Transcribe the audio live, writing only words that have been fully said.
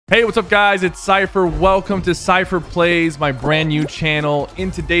Hey, what's up guys? It's Sypher. Welcome to Sypher Plays, my brand new channel. In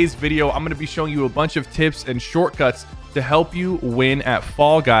today's video, I'm going to be showing you a bunch of tips and shortcuts to help you win at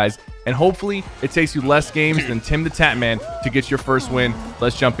Fall Guys. And hopefully it takes you less games than Tim the Tatman to get your first win.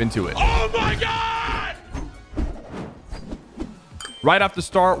 Let's jump into it. Oh my God! Right off the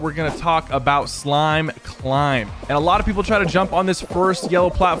start, we're going to talk about Slime Climb. And a lot of people try to jump on this first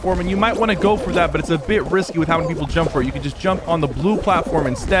yellow platform, and you might want to go for that, but it's a bit risky with how many people jump for it. You can just jump on the blue platform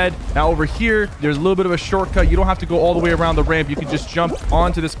instead. Now over here, there's a little bit of a shortcut. You don't have to go all the way around the ramp. You can just jump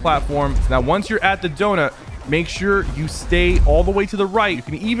onto this platform. Now, once you're at the donut, make sure you stay all the way to the right. You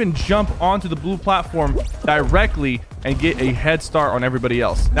can even jump onto the blue platform directly and get a head start on everybody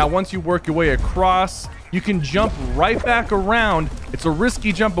else. Now, once you work your way across, you can jump right back around. It's a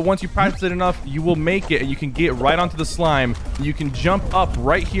risky jump, but once you practice it enough, you will make it and you can get right onto the slime. You can jump up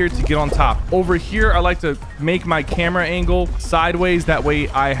right here to get on top. Over here, I like to make my camera angle sideways. That way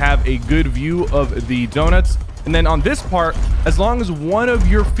I have a good view of the donuts. And then on this part, as long as one of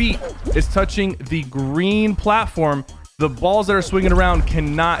your feet is touching the green platform, the balls that are swinging around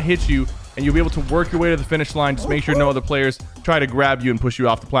cannot hit you, and you'll be able to work your way to the finish line. Just make sure no other players try to grab you and push you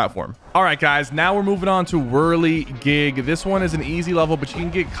off the platform. All right, guys, now we're moving on to Whirly Gig. This one is an easy level, but you can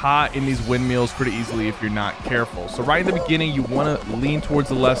get caught in these windmills pretty easily if you're not careful. So right in the beginning, you want to lean towards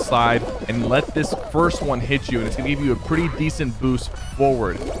the left side and let this first one hit you, and it's going to give you a pretty decent boost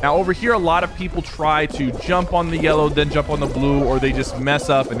forward. Now over here, a lot of people try to jump on the yellow, then jump on the blue, or they just mess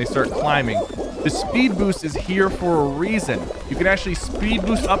up and they start climbing. The speed boost is here for a reason. You can actually speed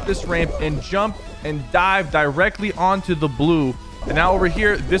boost up this ramp and jump and dive directly onto the blue. And now over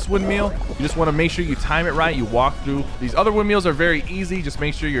here, this windmill, you just want to make sure you time it right. You walk through. These other windmills are very easy. Just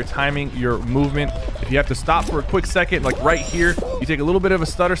make sure you're timing your movement. If you have to stop for a quick second, like right here, you take a little bit of a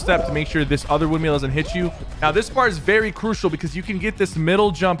stutter step to make sure this other windmill doesn't hit you. Now this part is very crucial because you can get this middle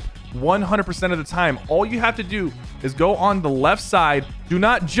jump 100% of the time. All you have to do is go on the left side. Do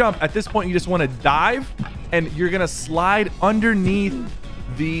not jump. At this point, you just want to dive, and you're going to slide underneath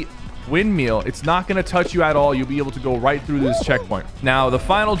the windmill. It's not going to touch you at all. You'll be able to go right through this checkpoint. Now the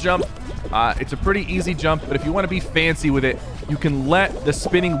final jump, it's a pretty easy jump, but if you want to be fancy with it, you can let the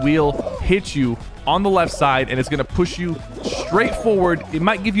spinning wheel hit you on the left side, and it's going to push you straight forward. It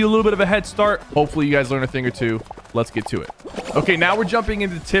might give you a little bit of a head start. Hopefully you guys learn a thing or two. Let's get to it. Okay, now we're jumping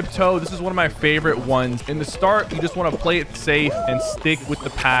into tiptoe. This is one of my favorite ones. In the start, you just want to play it safe and stick with the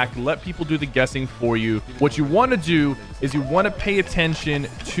pack. Let people do the guessing for you. What you want to do is you want to pay attention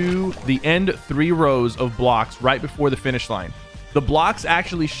to the end 3 rows of blocks right before the finish line. The blocks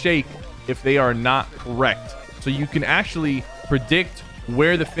actually shake if they are not correct. So you can actually predict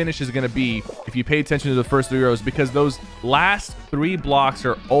where the finish is going to be if you pay attention to the first 3 rows, because those last 3 blocks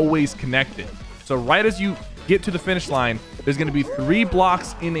are always connected. So right as you get to the finish line, there's going to be 3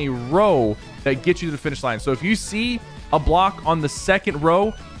 blocks in a row that get you to the finish line. So if you see a block on the second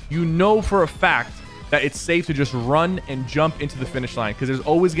row, you know for a fact that it's safe to just run and jump into the finish line, because there's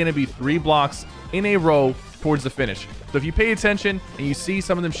always going to be 3 blocks in a row towards the finish. So if you pay attention and you see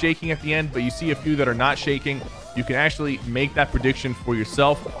some of them shaking at the end, but you see a few that are not shaking, you can actually make that prediction for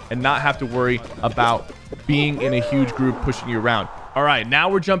yourself and not have to worry about being in a huge group pushing you around. All right, now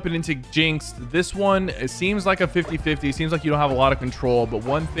we're jumping into Jinx. This one, it seems like a 50-50. It seems like you don't have a lot of control, but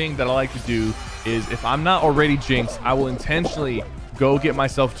one thing that I like to do is, if I'm not already Jinx, I will intentionally go get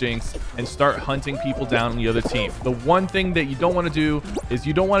myself Jinx and start hunting people down on the other team. The one thing that you don't want to do is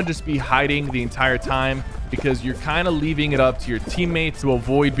you don't want to just be hiding the entire time, because you're kind of leaving it up to your teammates to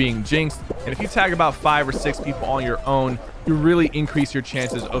avoid being jinxed. And if you tag about 5 or 6 people on your own, you really increase your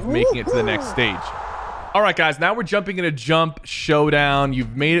chances of making it to the next stage. All right, guys, now we're jumping into Jump Showdown.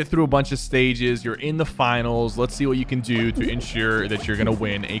 You've made it through a bunch of stages. You're in the finals. Let's see what you can do to ensure that you're going to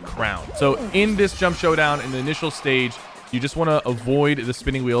win a crown. So in this Jump Showdown, in the initial stage, you just want to avoid the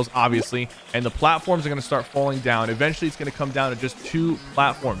spinning wheels, obviously, and the platforms are going to start falling down. Eventually, it's going to come down to just 2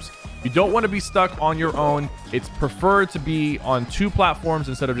 platforms. You don't want to be stuck on your own. It's preferred to be on 2 platforms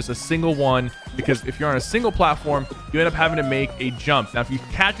instead of just a single one, because if you're on a single platform, you end up having to make a jump. Now, if you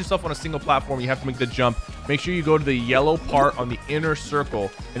catch yourself on a single platform, you have to make the jump. Make sure you go to the yellow part on the inner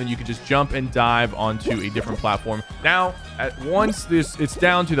circle, and then you can just jump and dive onto a different platform. Now, once it's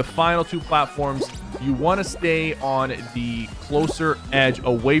down to the final 2 platforms, you want to stay on the closer edge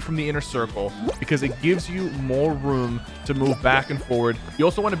away from the inner circle, because it gives you more room to move back and forward. You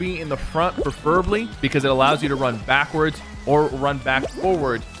also want to be in the front, preferably, because it allows you to run backwards or run back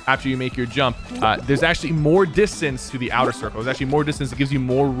forward after you make your jump. There's actually more distance to the outer circle. There's actually more distance. It gives you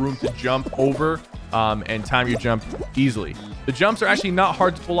more room to jump over and time your jump easily. The jumps are actually not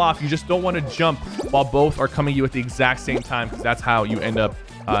hard to pull off. You just don't want to jump while both are coming at you at the exact same time, because that's how you end up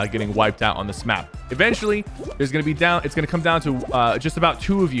getting wiped out on this map. Eventually, it's going to come down to just about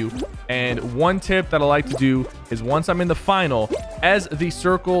 2 of you. And one tip that I like to do is once I'm in the final, as the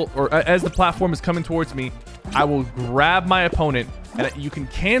circle or as the platform is coming towards me, I will grab my opponent, and you can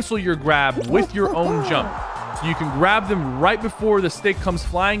cancel your grab with your own jump. So you can grab them right before the stick comes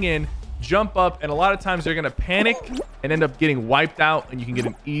flying in, jump up, and a lot of times they're going to panic and end up getting wiped out, and you can get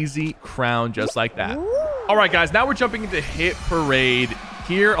an easy crown just like that. All right, guys, now we're jumping into Hit Parade.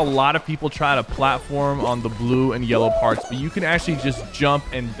 Here, a lot of people try to platform on the blue and yellow parts, but you can actually just jump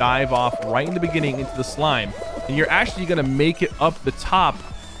and dive off right in the beginning into the slime, and you're actually going to make it up the top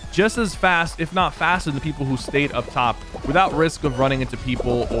just as fast, if not faster, than the people who stayed up top without risk of running into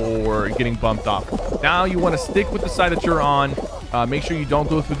people or getting bumped off. Now you want to stick with the side that you're on. Make sure you don't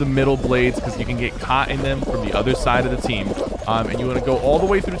go through the middle blades because you can get caught in them from the other side of the team. And you want to go all the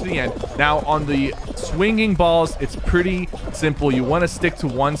way through to the end. Now on the swinging balls, it's pretty simple. You want to stick to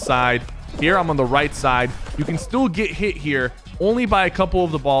one side. Here I'm on the right side. You can still get hit here only by a couple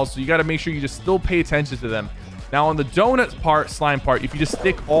of the balls, so you got to make sure you just still pay attention to them. Now on the donut part, slime part, if you just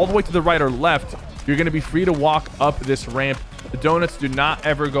stick all the way to the right or left, you're going to be free to walk up this ramp. The donuts do not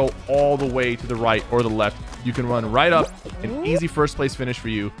ever go all the way to the right or the left. You can run right up, an easy first place finish for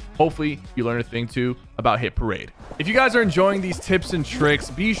you. Hopefully you learn a thing too about Hit Parade. If you guys are enjoying these tips and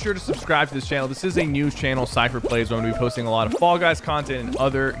tricks, be sure to subscribe to this channel. This is a news channel, Sypher Plays, where I'm going to be posting a lot of Fall Guys content and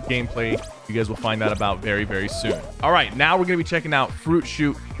other gameplay you guys will find out about very, very soon. All right, now we're going to be checking out Fruit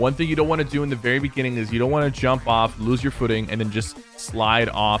Shoot. One thing you don't want to do in the very beginning is you don't want to jump off, lose your footing, and then just slide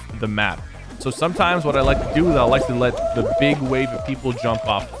off the map. So sometimes what I like to do is I like to let the big wave of people jump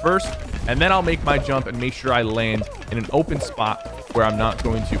off first, and then I'll make my jump and make sure I land in an open spot where I'm not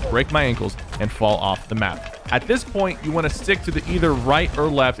going to break my ankles and fall off the map. At this point, you want to stick to the either right or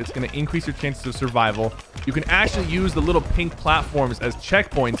left. It's going to increase your chances of survival. You can actually use the little pink platforms as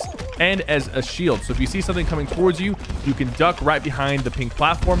checkpoints and as a shield. So if you see something coming towards you, you can duck right behind the pink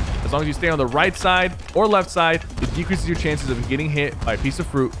platform. As long as you stay on the right side or left side, it decreases your chances of getting hit by a piece of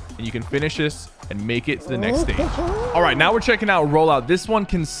fruit, and you can finish this and make it to the next stage. All right, now we're checking out Rollout. This one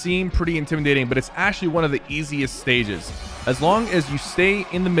can seem pretty intimidating, but it's actually one of the easiest stages. As long as you stay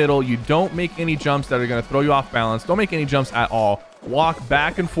in the middle, you don't make any jumps that are going to throw you off balance. Don't make any jumps at all. Walk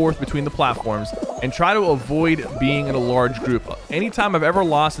back and forth between the platforms and try to avoid being in a large group. Anytime I've ever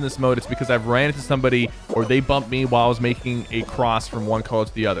lost in this mode, it's because I've ran into somebody or they bumped me while I was making a cross from one color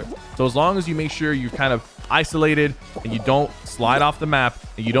to the other. So as long as you make sure you're kind of isolated and you don't slide off the map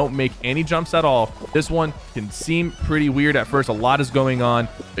and you don't make any jumps at all, this one can seem pretty weird at first. A lot is going on,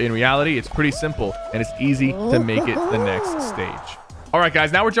 but in reality, it's pretty simple and it's easy to make it to the next stage. All right,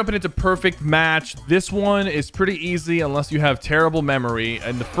 guys, now we're jumping into Perfect Match. This one is pretty easy unless you have terrible memory.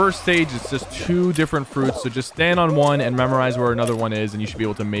 And the first stage is just 2 different fruits. So just stand on one and memorize where another one is, and you should be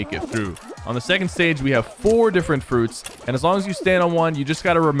able to make it through. On the second stage, we have 4 different fruits. And as long as you stand on one, you just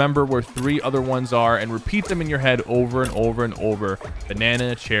got to remember where 3 other ones are and repeat them in your head over and over and over.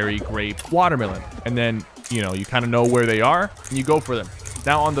 Banana, cherry, grape, watermelon. And then, you know, you kind of know where they are and you go for them.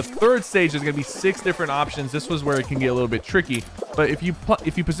 Now on the third stage, there's going to be 6 different options. This was where it can get a little bit tricky. But if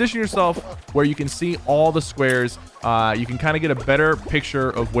you position yourself where you can see all the squares, you can kind of get a better picture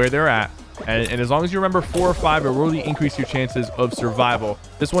of where they're at. And as long as you remember 4 or 5, it will really increase your chances of survival.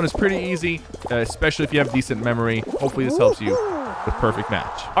 This one is pretty easy, especially if you have decent memory. Hopefully this helps you with Perfect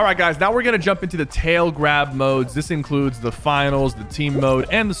Match. All right, guys, now we're going to jump into the tail grab modes. This includes the finals, the team mode,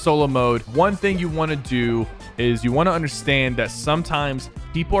 and the solo mode. One thing you want to do is you want to understand that sometimes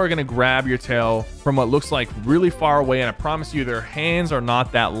people are going to grab your tail from what looks like really far away, and I promise you their hands are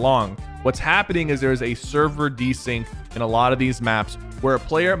not that long. What's happening is there's a server desync in a lot of these maps where a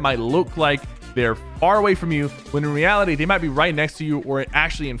player might look like they're far away from you when in reality they might be right next to you or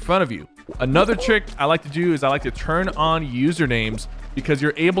actually in front of you. Another trick I like to do is I like to turn on usernames because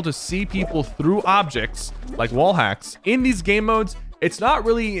you're able to see people through objects like wall hacks. In these game modes, it's not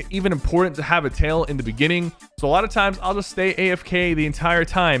really even important to have a tail in the beginning. So a lot of times I'll just stay AFK the entire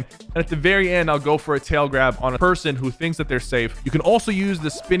time. And at the very end, I'll go for a tail grab on a person who thinks that they're safe. You can also use the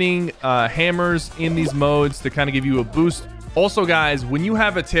spinning hammers in these modes to kind of give you a boost. Also, guys, when you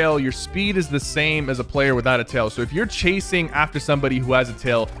have a tail, your speed is the same as a player without a tail. So if you're chasing after somebody who has a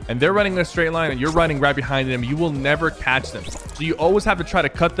tail and they're running in a straight line and you're running right behind them, you will never catch them. So you always have to try to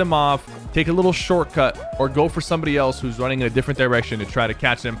cut them off, take a little shortcut, or go for somebody else who's running in a different direction to try to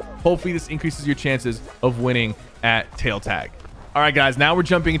catch them. Hopefully this increases your chances of winning at tail tag. All right, guys, now we're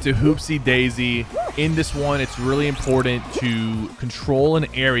jumping into Hoopsie Daisy. In this one, it's really important to control an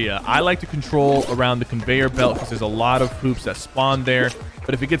area. I like to control around the conveyor belt because there's a lot of hoops that spawn there. But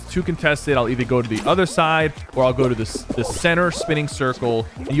But if it gets too contested, I'll either go to the other side or I'll go to the center spinning circle.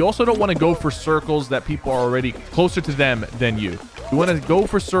 And you also don't want to go for circles that people are already closer to them than you. You want to go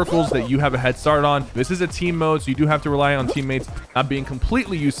for circles that you have a head start on. This is a team mode, so you do have to rely on teammates not being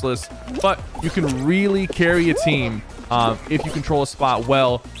completely useless, but you can really carry a team if you control a spot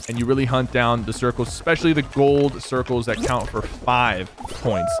well and you really hunt down the circles, especially the gold circles that count for 5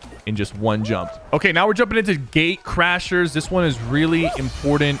 points in just one jump. Okay, now we're jumping into gate crashers. This one is really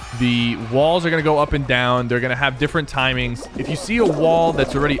important. The walls are going to go up and down. They're going to have different timings. If you see a wall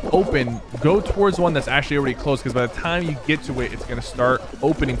that's already open, go towards one that's actually already closed, because by the time you get to it, it's going to start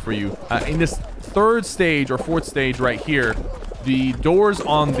opening for you. In this 3rd stage or 4th stage right here, the doors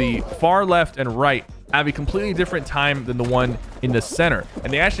on the far left and right have a completely different time than the one in the center,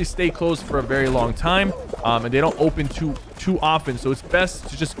 and they actually stay closed for a very long time, and they don't open too often, so it's best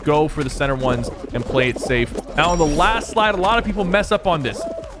to just go for the center ones and play it safe. Now on the last slide, a lot of people mess up on this.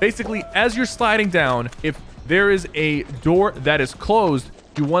 Basically, as you're sliding down, if there is a door that is closed,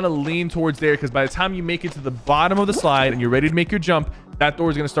 you want to lean towards there, because by the time you make it to the bottom of the slide and you're ready to make your jump, that door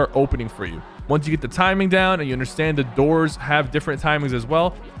is going to start opening for you. Once you get the timing down and you understand the doors have different timings as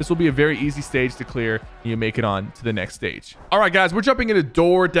well, this will be a very easy stage to clear and you make it on to the next stage. All right, guys, we're jumping into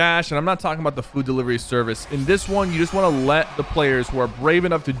DoorDash, and I'm not talking about the food delivery service. In this one, you just want to let the players who are brave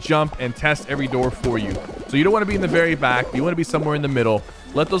enough to jump and test every door for you. So you don't want to be in the very back. You want to be somewhere in the middle.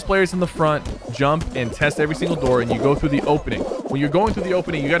 Let those players in the front jump and test every single door, and you go through the opening. When you're going through the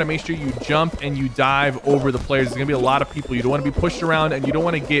opening, you got to make sure you jump and you dive over the players. There's going to be a lot of people. You don't want to be pushed around, and you don't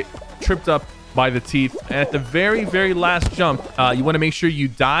want to get tripped up by the teeth. And at the very, very last jump, you want to make sure you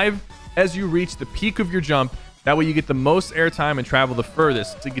dive as you reach the peak of your jump. That way you get the most airtime and travel the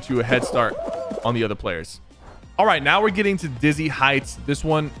furthest to get you a head start on the other players. All right, now we're getting to Dizzy Heights. This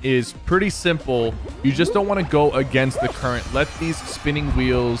one is pretty simple. You just don't want to go against the current. Let these spinning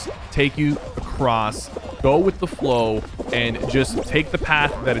wheels take you across. Go with the flow and just take the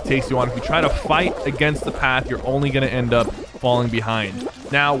path that it takes you on. If you try to fight against the path, you're only going to end up falling behind.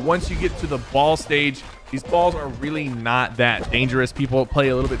 Now, once you get to the ball stage, these balls are really not that dangerous. People play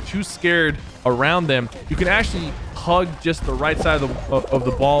a little bit too scared around them. You can actually hug just the right side of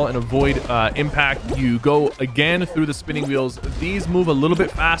the ball and avoid impact. You go again through the spinning wheels. These move a little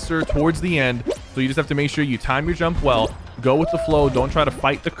bit faster towards the end, so you just have to make sure you time your jump well. Go with the flow. Don't try to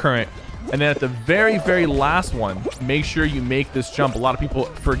fight the current. And then at the very, very last one, make sure you make this jump. A lot of people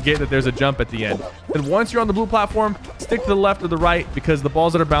forget that there's a jump at the end. And once you're on the blue platform, stick to the left or the right, because the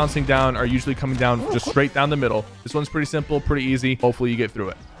balls that are bouncing down are usually coming down just straight down the middle. This one's pretty simple, pretty easy. Hopefully you get through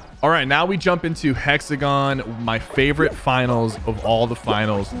it. All right, now we jump into Hexagon, my favorite finals of all the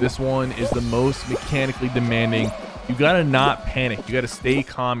finals. This one is the most mechanically demanding. You gotta not panic. You gotta stay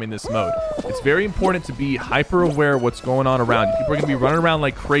calm in this mode. It's very important to be hyper aware of what's going on around you. People are gonna be running around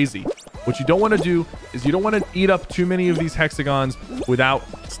like crazy. What you don't want to do is you don't want to eat up too many of these hexagons without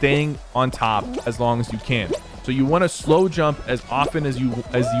staying on top as long as you can. So you want to slow jump as often as you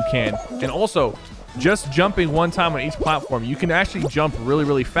can. And also, just jumping one time on each platform, you can actually jump really,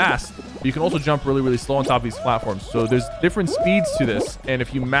 really fast. But you can also jump really, really slow on top of these platforms. So there's different speeds to this. And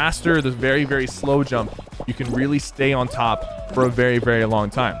if you master the very, very slow jump, you can really stay on top for a very, very long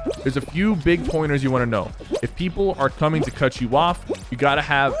time. There's a few big pointers you want to know. If people are coming to cut you off, you got to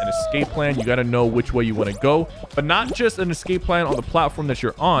have an escape plan. You got to know which way you want to go, but not just an escape plan on the platform that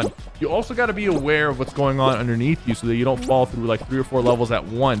you're on. You also got to be aware of what's going on underneath you so that you don't fall through like 3 or 4 levels at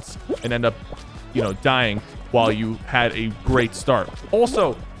once and end up, you know, dying while you had a great start.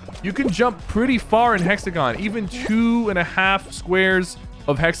 Also, you can jump pretty far in Hexagon, even 2.5 squares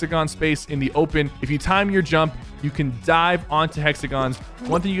of hexagon space in the open. If you time your jump, you can dive onto hexagons.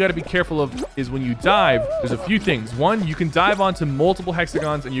 One thing you got to be careful of is when you dive, there's a few things. One, you can dive onto multiple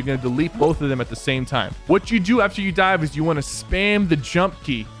hexagons and you're going to delete both of them at the same time. What you do after you dive is you want to spam the jump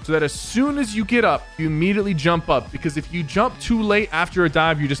key so that as soon as you get up, you immediately jump up, because if you jump too late after a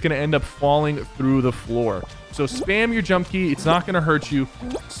dive, you're just going to end up falling through the floor. So spam your jump key. It's not going to hurt you.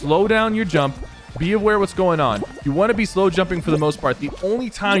 Slow down your jump. Be aware what's going on. You want to be slow jumping for the most part. The only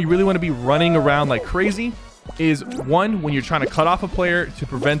time you really want to be running around like crazy is 1, when you're trying to cut off a player to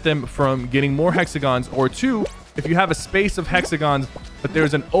prevent them from getting more hexagons, or 2, if you have a space of hexagons but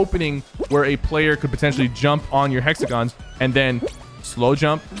there's an opening where a player could potentially jump on your hexagons, and then slow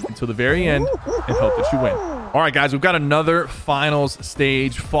jump until the very end and hope that you win. All right, guys, we've got another finals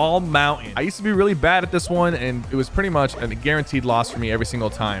stage, Fall Mountain. I used to be really bad at this one, and it was pretty much a guaranteed loss for me every single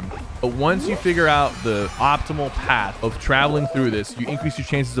time. But once you figure out the optimal path of traveling through this, you increase your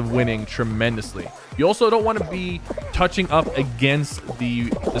chances of winning tremendously. You also don't want to be touching up against the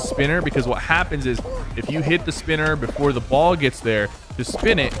spinner, because what happens is if you hit the spinner before the ball gets there to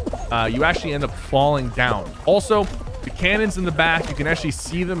spin it, you actually end up falling down. Also, the cannons in the back, you can actually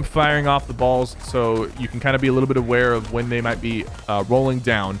see them firing off the balls, so you can kind of be a little bit aware of when they might be rolling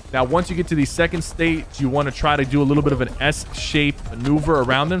down. Now, once you get to the second stage, you want to try to do a little bit of an S-shaped maneuver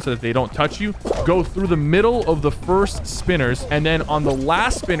around them so that they don't touch you. Go through the middle of the first spinners, and then on the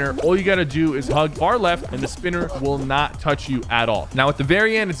last spinner, all you got to do is hug far left, and the spinner will not touch you at all. Now, at the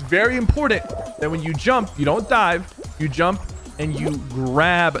very end, it's very important that when you jump, you don't dive, you jump and you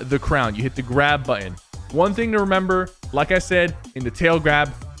grab the crown. You hit the grab button. One thing to remember, like I said, in the tail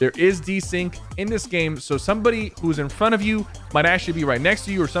grab, there is desync in this game. So somebody who's in front of you might actually be right next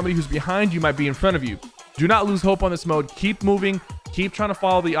to you, or somebody who's behind you might be in front of you. Do not lose hope on this mode. Keep moving, keep trying to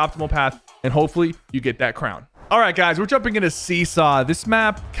follow the optimal path, and hopefully you get that crown. All right, guys, we're jumping into Seesaw. This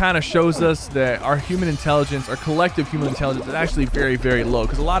map kind of shows us that our human intelligence, our collective human intelligence, is actually very, very low,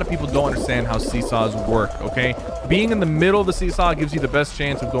 because a lot of people don't understand how seesaws work, okay? Being in the middle of the seesaw gives you the best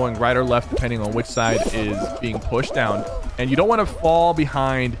chance of going right or left, depending on which side is being pushed down. And you don't want to fall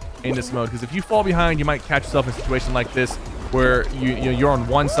behind in this mode, because if you fall behind, you might catch yourself in a situation like this, where you're on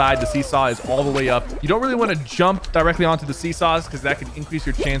one side, the seesaw is all the way up. You don't really want to jump directly onto the seesaws, because that could increase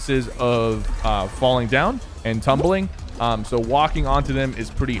your chances of falling down and tumbling. So walking onto them is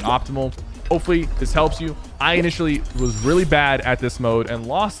pretty optimal. Hopefully this helps you. I initially was really bad at this mode and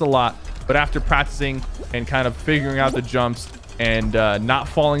lost a lot, but after practicing and kind of figuring out the jumps and not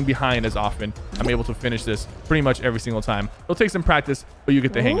falling behind as often, I'm able to finish this pretty much every single time. It'll take some practice, but you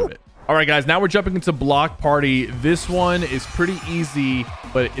get the hang of it. All right, guys, now we're jumping into Block Party. This one is pretty easy,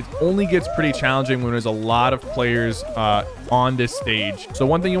 but it only gets pretty challenging when there's a lot of players on this stage. So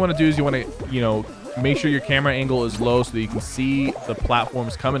one thing you want to do is you want to, make sure your camera angle is low so that you can see the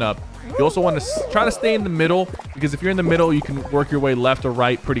platforms coming up. You also want to try to stay in the middle, because if you're in the middle, you can work your way left or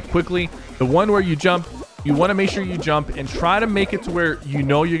right pretty quickly. The one where you jump, you want to make sure you jump and try to make it to where you're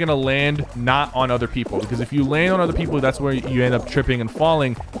going to land not on other people, because if you land on other people, that's where you end up tripping and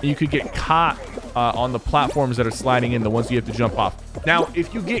falling, and you could get caught on the platforms that are sliding in, the ones you have to jump off. Now,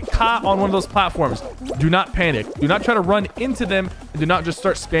 if you get caught on one of those platforms, do not panic. Do not try to run into them, and do not just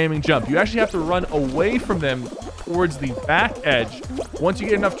start spamming jump. You actually have to run away from them towards the back edge. Once you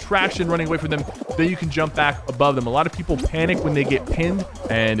get enough traction running away from them, then you can jump back above them. A lot of people panic when they get pinned,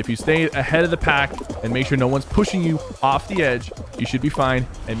 and if you stay ahead of the pack and make sure no one's pushing you off the edge, you should be fine,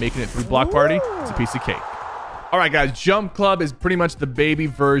 and making it through Block Party is a piece of cake. All right, guys, Jump Club is pretty much the baby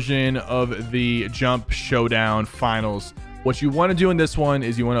version of the Jump Showdown finals. What you want to do in this one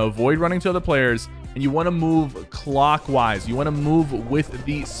is you want to avoid running to other players, and you want to move clockwise. You want to move with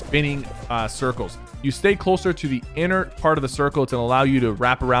the spinning circles. You stay closer to the inner part of the circle to allow you to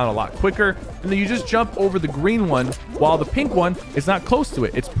wrap around a lot quicker, and then you just jump over the green one while the pink one is not close to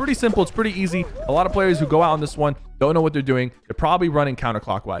it. It's pretty simple. It's pretty easy. A lot of players who go out on this one don't know what they're doing. They're probably running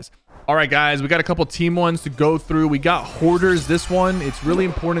counterclockwise. All right, guys, we got a couple team ones to go through. We got Hoarders. This one, it's really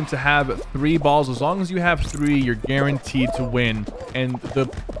important to have 3 balls. As long as you have 3, you're guaranteed to win. And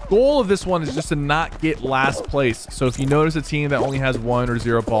the goal of this one is just to not get last place. So if you notice a team that only has 1 or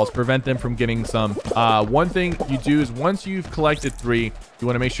 0 balls, prevent them from getting some. One thing you do is once you've collected 3, you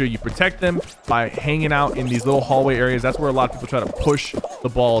want to make sure you protect them by hanging out in these little hallway areas. That's where a lot of people try to push the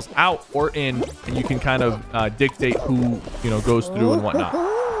balls out or in, and you can kind of dictate who goes through and whatnot.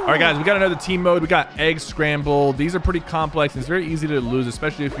 All right, guys, we got another team mode. We got Egg Scramble. These are pretty complex, and it's very easy to lose,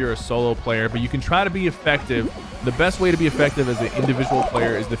 especially if you're a solo player, but you can try to be effective. The best way to be effective as an individual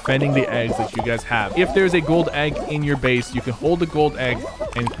player is defending the eggs that you guys have. If there's a gold egg in your base, you can hold the gold egg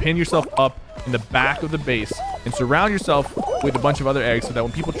and pin yourself up in the back of the base and surround yourself with a bunch of other eggs so that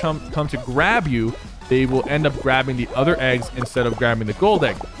when people come to grab you, they will end up grabbing the other eggs instead of grabbing the gold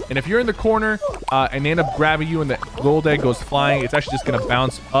egg. And if you're in the corner and they end up grabbing you and the gold egg goes flying, it's actually just going to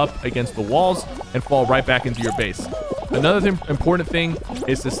bounce up against the walls and fall right back into your base. Another important thing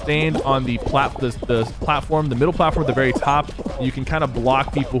is to stand on the platform, the middle platform at the very top. You can kind of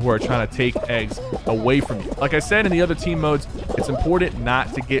block people who are trying to take eggs away from you. Like I said in the other team modes, it's important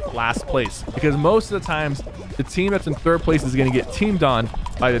not to get last place, because most of the times the team that's in 3rd place is going to get teamed on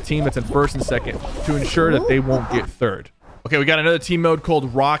by the team that's in 1st and 2nd to ensure that they won't get 3rd. Okay, we got another team mode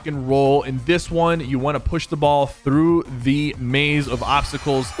called Rock and Roll. In this one, you want to push the ball through the maze of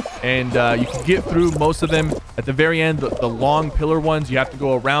obstacles, and you can get through most of them. At the very end, the long pillar ones, you have to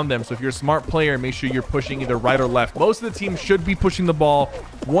go around them. So if you're a smart player, make sure you're pushing either right or left. Most of the team should be pushing the ball.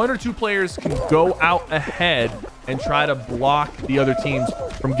 1 or 2 players can go out ahead and try to block the other teams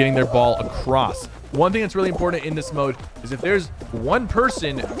from getting their ball across. One thing that's really important in this mode is if there's one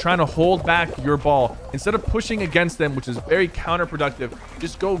person trying to hold back your ball, instead of pushing against them, which is very counterproductive,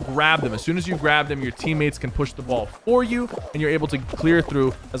 just go grab them. As soon as you grab them, your teammates can push the ball for you and you're able to clear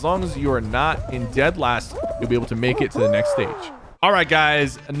through. As long as you are not in dead last, you'll be able to make it to the next stage. All right,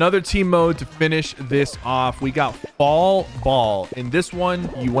 guys, another team mode to finish this off. We got Fall Ball. In this one,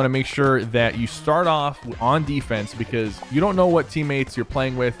 you want to make sure that you start off on defense because you don't know what teammates you're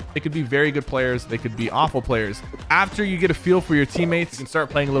playing with. They could be very good players. They could be awful players. After you get a feel for your teammates, you can start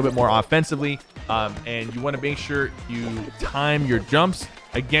playing a little bit more offensively. And you want to make sure you time your jumps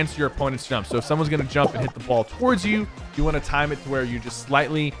against your opponent's jump. So if someone's going to jump and hit the ball towards you, you want to time it to where you're just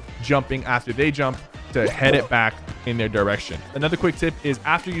slightly jumping after they jump to head it back in their direction. Another quick tip is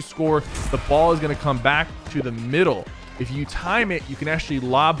after you score, the ball is going to come back to the middle. If you time it, you can actually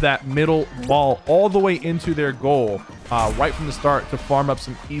lob that middle ball all the way into their goal right from the start to farm up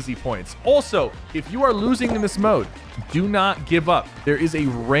some easy points. Also, if you are losing in this mode, do not give up. There is a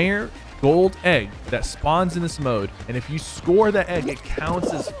rare gold egg that spawns in this mode, and if you score that egg, it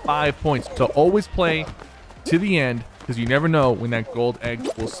counts as 5 points. So always play to the end because you never know when that gold egg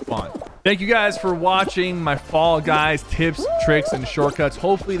will spawn. Thank you guys for watching my Fall Guys tips, tricks, and shortcuts.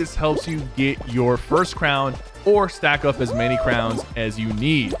 Hopefully this helps you get your first crown or stack up as many crowns as you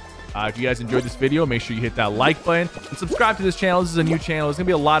need. If you guys enjoyed this video, make sure you hit that like button and subscribe to this channel. This is a new channel. There's gonna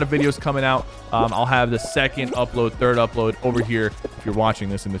be a lot of videos coming out. I'll have the second upload, third upload over here if you're watching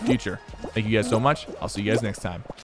this in the future. Thank you guys so much. I'll see you guys next time.